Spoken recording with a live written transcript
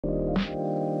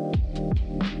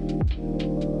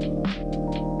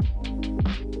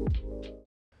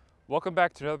Welcome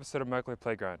back to another episode of Molecular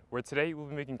Playground, where today we'll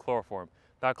be making chloroform.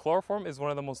 Now, chloroform is one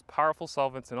of the most powerful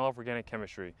solvents in all of organic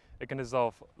chemistry. It can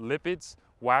dissolve lipids,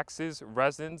 waxes,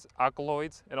 resins,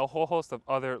 alkaloids, and a whole host of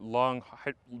other long,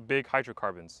 big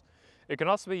hydrocarbons. It can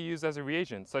also be used as a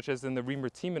reagent, such as in the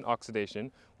Reamer-Tiemann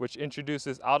oxidation, which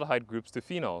introduces aldehyde groups to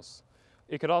phenols.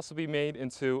 It could also be made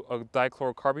into a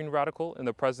dichlorocarbene radical in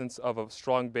the presence of a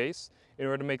strong base in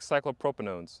order to make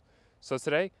cyclopropanones. So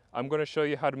today, I'm going to show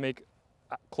you how to make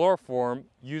chloroform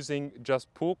using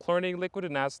just pool chlorinating liquid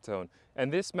and acetone,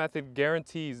 and this method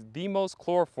guarantees the most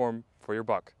chloroform for your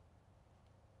buck.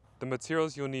 The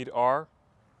materials you'll need are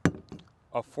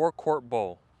a 4-quart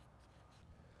bowl,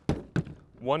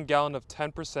 1 gallon of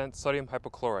 10% sodium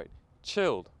hypochlorite,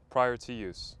 chilled prior to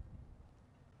use,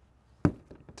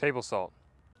 table salt,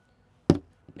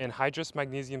 anhydrous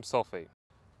magnesium sulfate,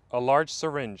 a large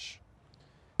syringe,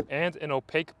 and an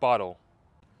opaque bottle.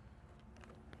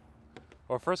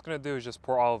 What we're first going to do is just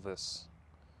pour all of this.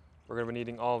 We're going to be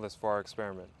needing all of this for our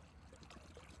experiment.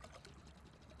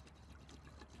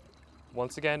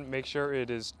 Once again, make sure it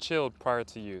is chilled prior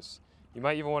to use. You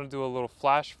might even want to do a little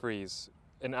flash freeze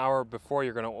an hour before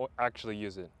you're going to actually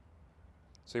use it.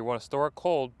 So you want to store it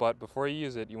cold, but before you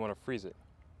use it, you want to freeze it.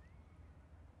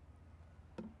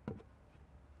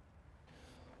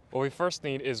 What we first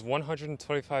need is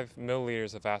 125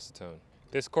 milliliters of acetone.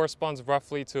 This corresponds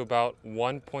roughly to about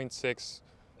 1.6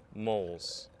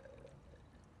 moles.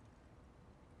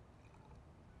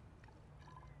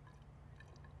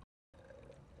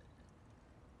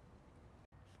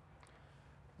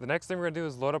 The next thing we're going to do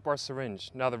is load up our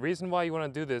syringe. Now, the reason why you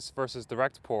want to do this versus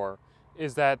direct pour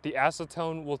is that the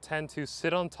acetone will tend to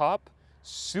sit on top,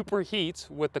 superheat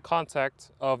with the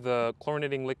contact of the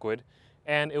chlorinating liquid,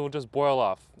 and it will just boil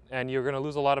off, and you're going to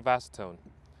lose a lot of acetone.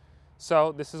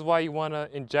 So this is why you want to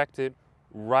inject it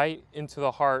right into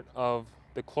the heart of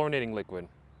the chlorinating liquid.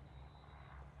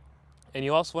 And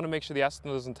you also want to make sure the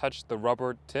acetone doesn't touch the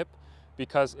rubber tip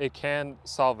because it can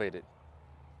solvate it.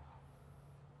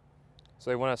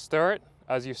 So you want to stir it.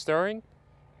 As you're stirring,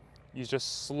 you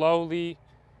just slowly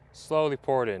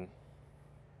pour it in.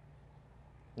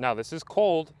 Now this is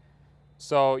cold,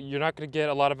 so you're not going to get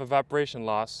a lot of evaporation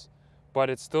loss, but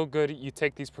it's still good you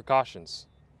take these precautions.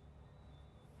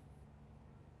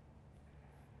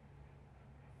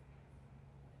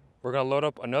 We're going to load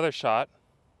up another shot.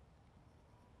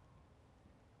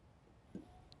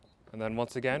 And then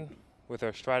once again, with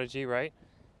our strategy, right?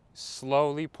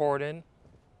 Slowly pour it in.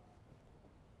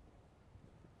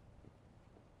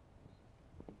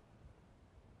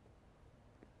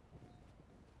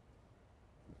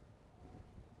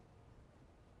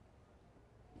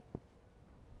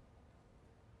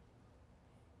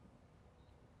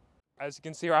 As you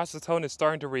can see, our acetone is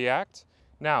starting to react.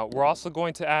 Now, we're also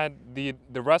going to add the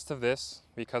rest of this,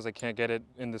 because I can't get it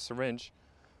in the syringe.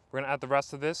 We're going to add the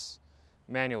rest of this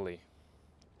manually.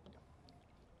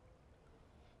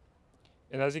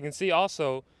 And as you can see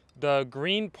also, the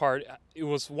green part, it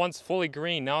was once fully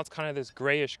green, now it's kind of this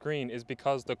grayish green, is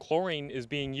because the chlorine is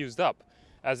being used up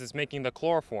as it's making the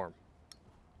chloroform.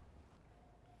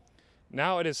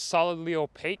 Now it is solidly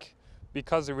opaque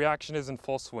because the reaction is in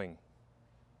full swing.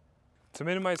 To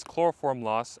minimize chloroform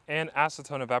loss and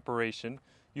acetone evaporation,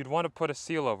 you'd want to put a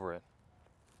seal over it.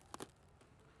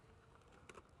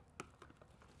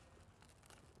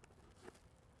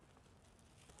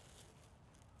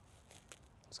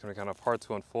 It's going to be kind of hard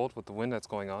to unfold with the wind that's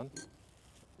going on.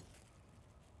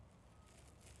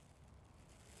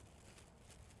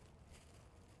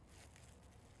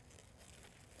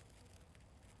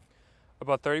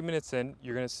 About 30 minutes in,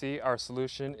 you're going to see our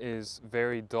solution is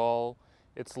very dull.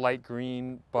 It's light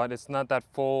green, but it's not that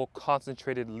full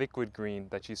concentrated liquid green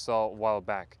that you saw a while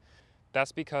back.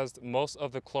 That's because most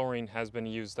of the chlorine has been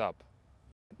used up.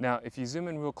 Now, if you zoom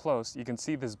in real close, you can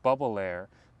see this bubble layer.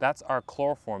 That's our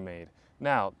chloroform made.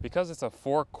 Now, because it's a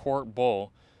 4-quart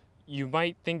bowl, you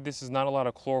might think this is not a lot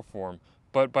of chloroform,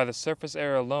 but by the surface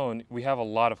area alone, we have a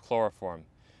lot of chloroform.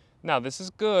 Now, this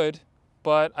is good,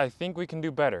 but I think we can do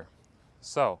better.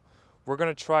 So, we're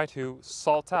going to try to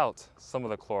salt out some of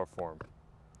the chloroform.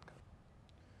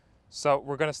 So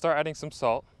we're going to start adding some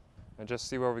salt and just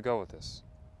see where we go with this.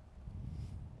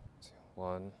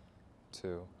 1,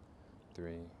 2,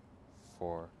 3,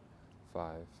 4,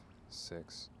 5,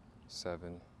 6,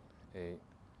 7, 8,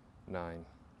 9,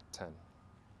 10. Okay,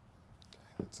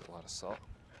 that's a lot of salt.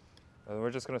 And we're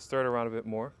just going to stir it around a bit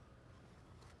more.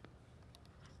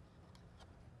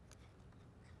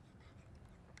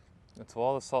 Until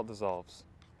all the salt dissolves.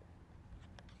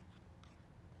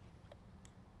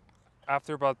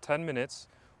 After about 10 minutes,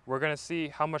 we're going to see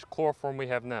how much chloroform we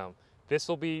have now. This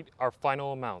will be our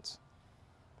final amount.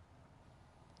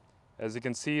 As you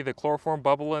can see, the chloroform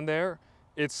bubble in there,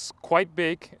 it's quite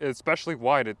big, especially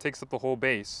wide. It takes up the whole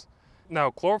base.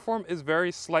 Now, chloroform is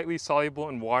very slightly soluble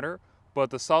in water, but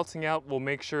the salting out will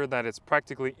make sure that it's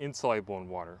practically insoluble in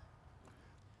water.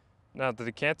 Now, the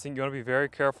decanting, you want to be very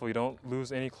careful you don't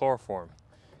lose any chloroform.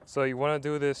 So you want to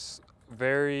do this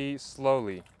very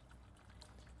slowly.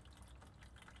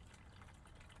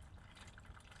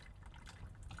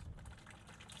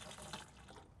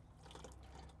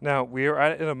 Now, we are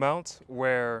at an amount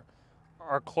where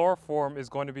our chloroform is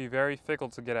going to be very fickle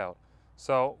to get out.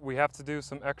 So we have to do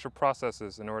some extra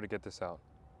processes in order to get this out.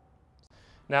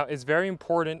 Now, it's very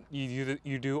important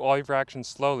you do all your actions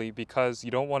slowly because you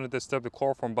don't want to disturb the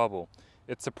chloroform bubble.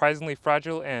 It's surprisingly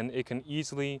fragile and it can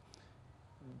easily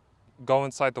go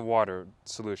inside the water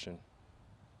solution.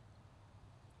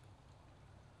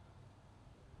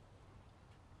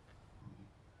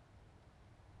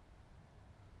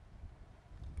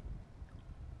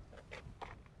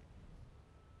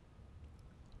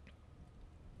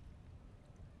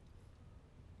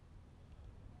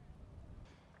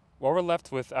 What we're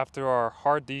left with after our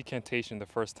hard decantation the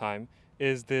first time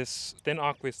is this thin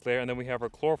aqueous layer, and then we have our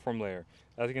chloroform layer.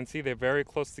 As you can see, they're very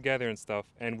close together and stuff,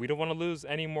 and we don't want to lose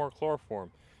any more chloroform.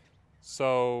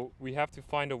 So we have to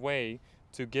find a way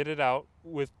to get it out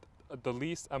with the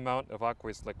least amount of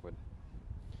aqueous liquid.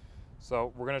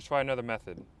 So we're going to try another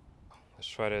method. Let's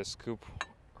try to scoop.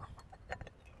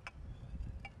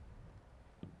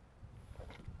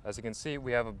 As you can see,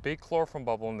 we have a big chloroform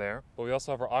bubble in there, but we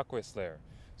also have our aqueous layer.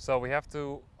 So we have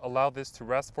to allow this to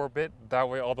rest for a bit. That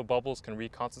way all the bubbles can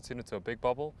reconstitute into a big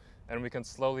bubble and we can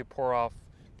slowly pour off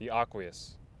the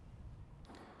aqueous.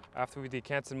 After we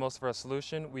decanted most of our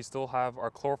solution, we still have our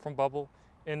chloroform bubble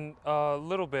in a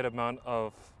little bit amount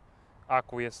of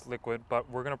aqueous liquid, but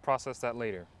we're going to process that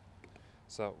later.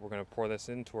 So we're going to pour this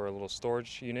into our little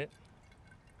storage unit.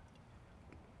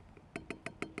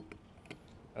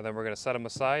 And then we're going to set them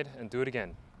aside and do it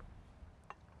again.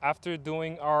 After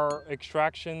doing our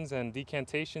extractions and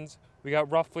decantations, we got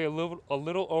roughly a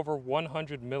little over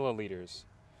 100 milliliters.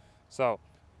 So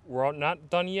we're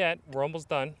not done yet, we're almost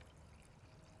done.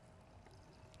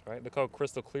 All right, look how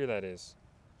crystal clear that is.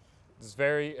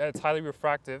 It's highly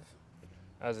refractive,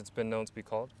 as it's been known to be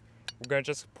called. We're gonna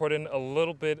just put in a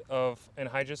little bit of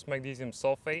anhydrous magnesium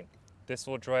sulfate. This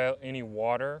will dry out any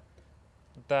water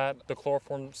that the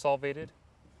chloroform solvated.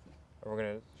 And we're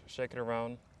gonna shake it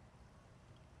around.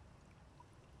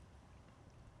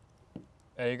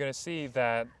 And you're going to see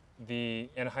that the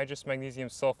anhydrous magnesium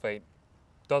sulfate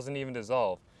doesn't even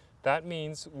dissolve. That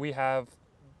means we have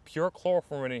pure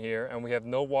chloroform in here and we have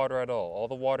no water at all. All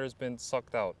the water has been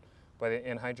sucked out by the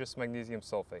anhydrous magnesium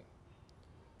sulfate.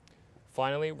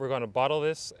 Finally, we're going to bottle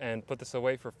this and put this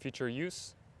away for future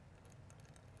use.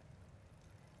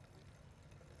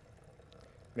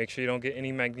 Make sure you don't get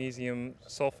any magnesium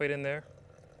sulfate in there.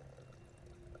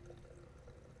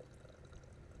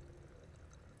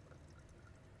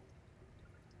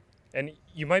 And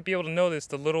you might be able to notice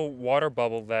the little water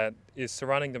bubble that is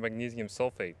surrounding the magnesium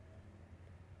sulfate.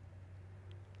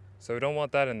 So we don't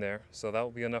want that in there, so that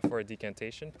will be enough for a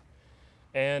decantation.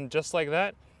 And just like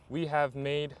that, we have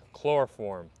made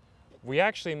chloroform. We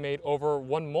actually made over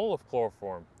 1 mole of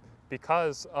chloroform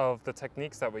because of the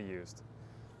techniques that we used.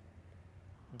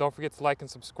 Don't forget to like and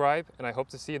subscribe, and I hope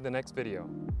to see you in the next video.